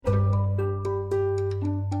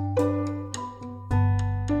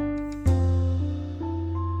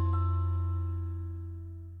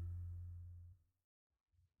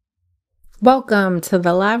Welcome to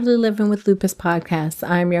the Lively Living with Lupus podcast.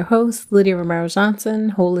 I'm your host, Lydia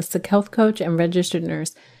Romero-Johnson, holistic health coach and registered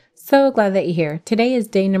nurse. So glad that you're here. Today is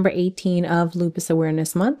day number 18 of Lupus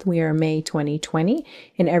Awareness Month. We are May 2020,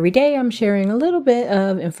 and every day I'm sharing a little bit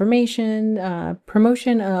of information,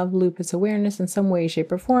 promotion of lupus awareness in some way,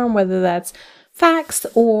 shape, or form, whether that's facts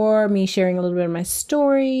or me sharing a little bit of my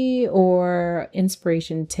story or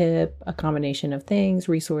inspiration tip, a combination of things,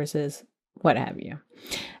 resources, what have you.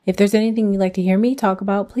 If there's anything you'd like to hear me talk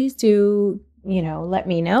about, please do, let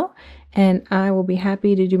me know, and I will be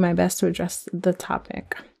happy to do my best to address the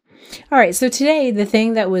topic. All right, so today, the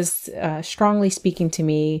thing that was strongly speaking to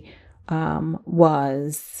me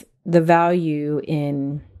was the value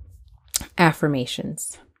in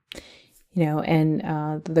affirmations, and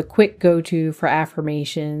the quick go-to for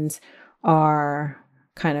affirmations are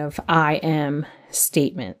kind of I am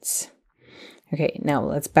statements. Okay, now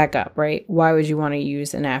let's back up, right? Why would you want to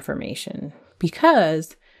use an affirmation?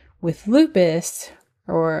 Because with lupus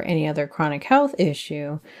or any other chronic health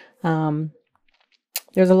issue,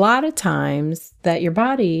 there's a lot of times that your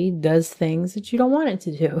body does things that you don't want it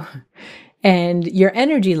to do. And your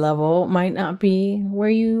energy level might not be where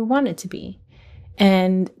you want it to be.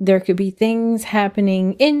 And there could be things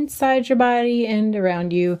happening inside your body and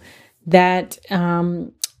around you that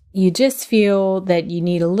you just feel that you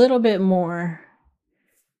need a little bit more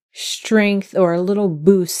strength or a little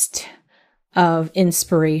boost of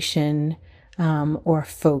inspiration or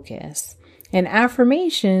focus. And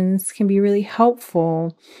affirmations can be really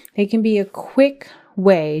helpful. They can be a quick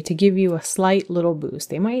way to give you a slight little boost.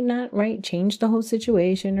 They might not, change the whole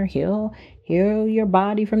situation or heal your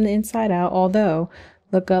body from the inside out, although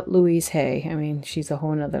look up Louise Hay. I mean, she's a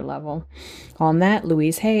whole nother level. On that,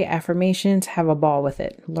 Louise Hay, affirmations, have a ball with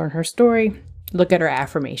it. Learn her story. Look at her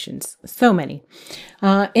affirmations. So many.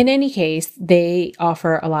 In any case, they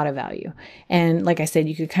offer a lot of value. And like I said,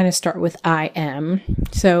 you could kind of start with I am.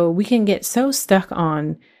 So we can get so stuck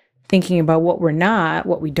on thinking about what we're not,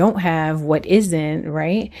 what we don't have, what isn't,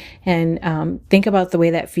 right? And think about the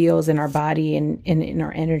way that feels in our body and in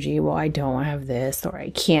our energy. Well, I don't have this, or I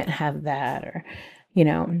can't have that, or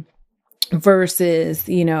versus,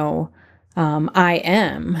 I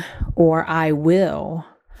am, or I will,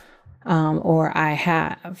 or I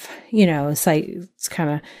have, it's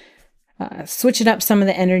kind of switching up some of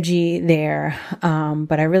the energy there.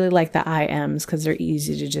 But I really like the I ams because they're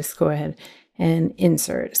easy to just go ahead and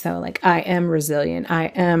insert. So like, I am resilient. I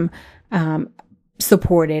am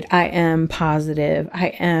supported. I am positive. I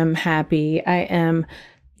am happy. I am,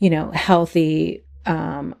 healthy.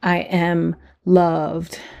 I am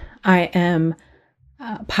loved. I am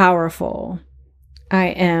powerful. I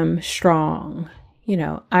am strong.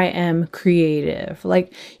 I am creative.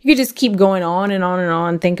 Like, you could just keep going on and on and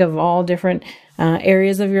on. Think of all different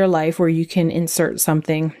areas of your life where you can insert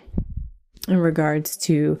something in regards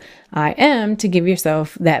to I am to give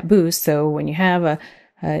yourself that boost. So when you have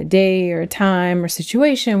a day or a time or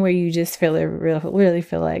situation where you just really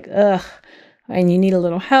feel like, ugh, and you need a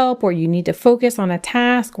little help, or you need to focus on a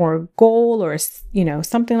task or a goal or,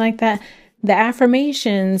 something like that, the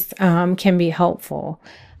affirmations can be helpful.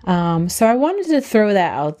 So I wanted to throw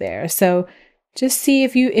that out there. So just see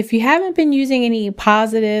if you haven't been using any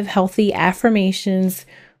positive, healthy affirmations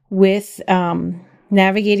with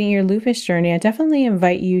navigating your lupus journey, I definitely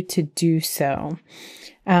invite you to do so.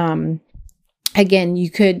 Again, you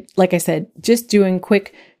could, like I said, just doing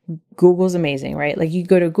quick Google's amazing, right? Like, you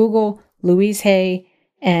go to Google Louise Hay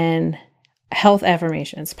and health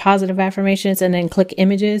affirmations, positive affirmations, and then click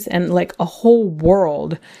images, and like a whole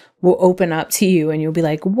world will open up to you, and you'll be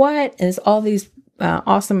like, what is all these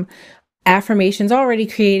awesome affirmations already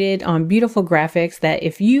created on beautiful graphics that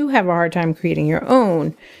if you have a hard time creating your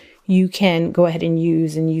own, you can go ahead and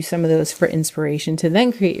use some of those for inspiration to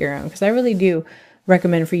then create your own. Because I really do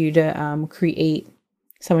recommend for you to create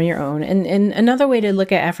some of your own. And another way to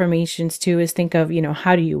look at affirmations too is think of,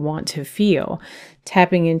 how do you want to feel?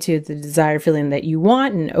 Tapping into the desired feeling that you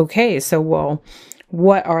want. And okay, so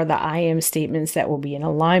what are the I am statements that will be in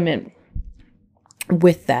alignment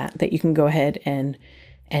with that you can go ahead and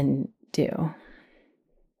do.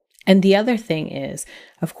 And the other thing is,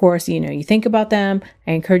 of course, you think about them.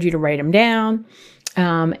 I encourage you to write them down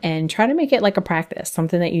and try to make it like a practice,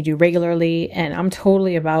 something that you do regularly. And I'm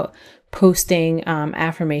totally about posting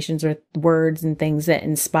affirmations or words and things that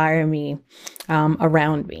inspire me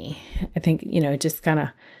around me. I think, it just kind of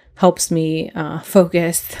helps me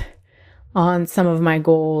focus on some of my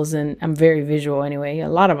goals. And I'm very visual anyway. A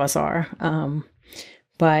lot of us are.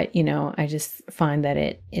 But, I just find that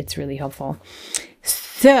it's really helpful.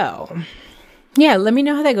 So, yeah, let me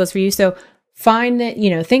know how that goes for you. So find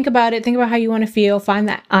it, think about it, think about how you want to feel, find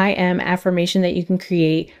that I am affirmation that you can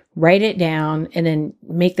create, write it down, and then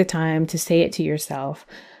make the time to say it to yourself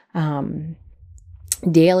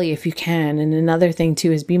daily if you can. And another thing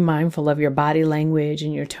too is be mindful of your body language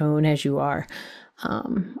and your tone as you are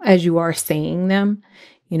saying them,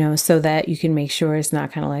 so that you can make sure it's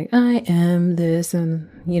not kind of like, I am this, and,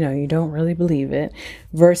 you don't really believe it,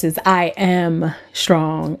 versus I am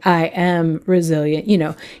strong, I am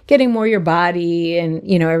resilient, getting more your body and,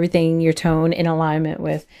 everything, your tone in alignment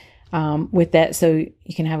with that. So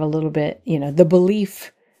you can have a little bit, the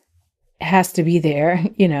belief has to be there,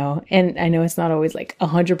 and I know it's not always like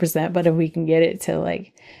 100%, but if we can get it to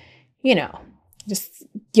like, just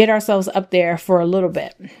get ourselves up there for a little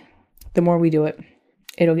bit, the more we do it,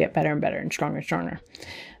 it'll get better and better and stronger and stronger.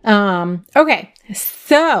 Okay.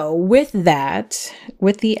 So with that,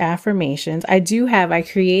 with the affirmations, I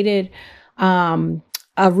created, a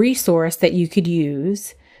resource that you could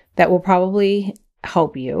use that will probably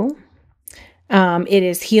help you. It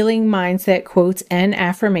is Healing Mindset Quotes and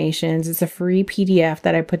Affirmations. It's a free PDF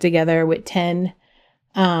that I put together with 10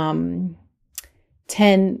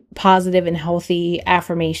 positive and healthy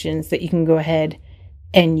affirmations that you can go ahead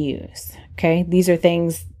and use. Okay. These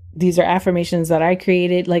are affirmations that I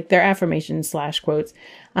created, like they're affirmations / quotes,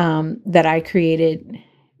 that I created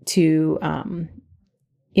to,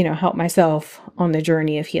 help myself on the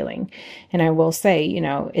journey of healing. And I will say,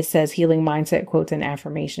 it says Healing Mindset Quotes and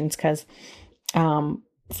Affirmations because,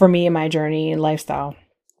 for me in my journey and lifestyle,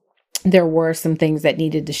 there were some things that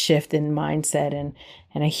needed to shift in mindset, and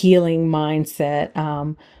a healing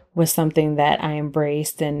mindset, was something that I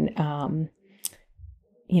embraced and,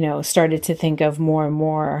 started to think of more and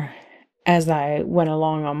more as I went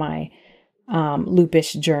along on my,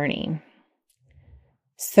 lupus journey.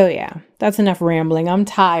 So yeah, that's enough rambling. I'm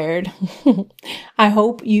tired. I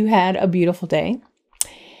hope you had a beautiful day.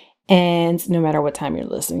 And no matter what time you're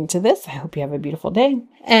listening to this, I hope you have a beautiful day.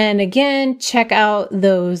 And again, check out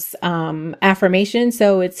those affirmations.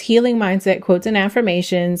 So it's Healing Mindset Quotes and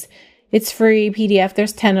Affirmations. It's free PDF.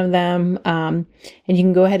 There's 10 of them. And you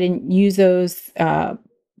can go ahead and use those,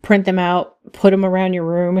 print them out, put them around your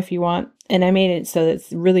room if you want. And I made it so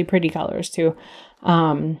it's really pretty colors too.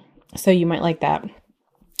 So you might like that.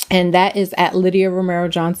 And that is at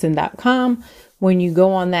LydiaRomeroJohnson.com. When you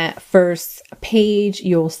go on that first page,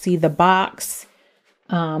 you'll see the box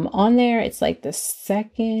on there. It's like the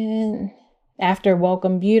second after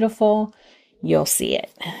Welcome Beautiful, you'll see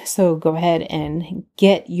it. So go ahead and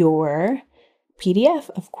get your PDF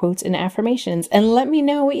of quotes and affirmations and let me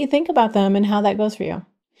know what you think about them and how that goes for you.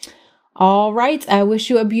 All right. I wish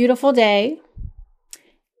you a beautiful day.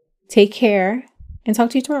 Take care and talk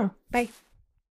to you tomorrow. Bye.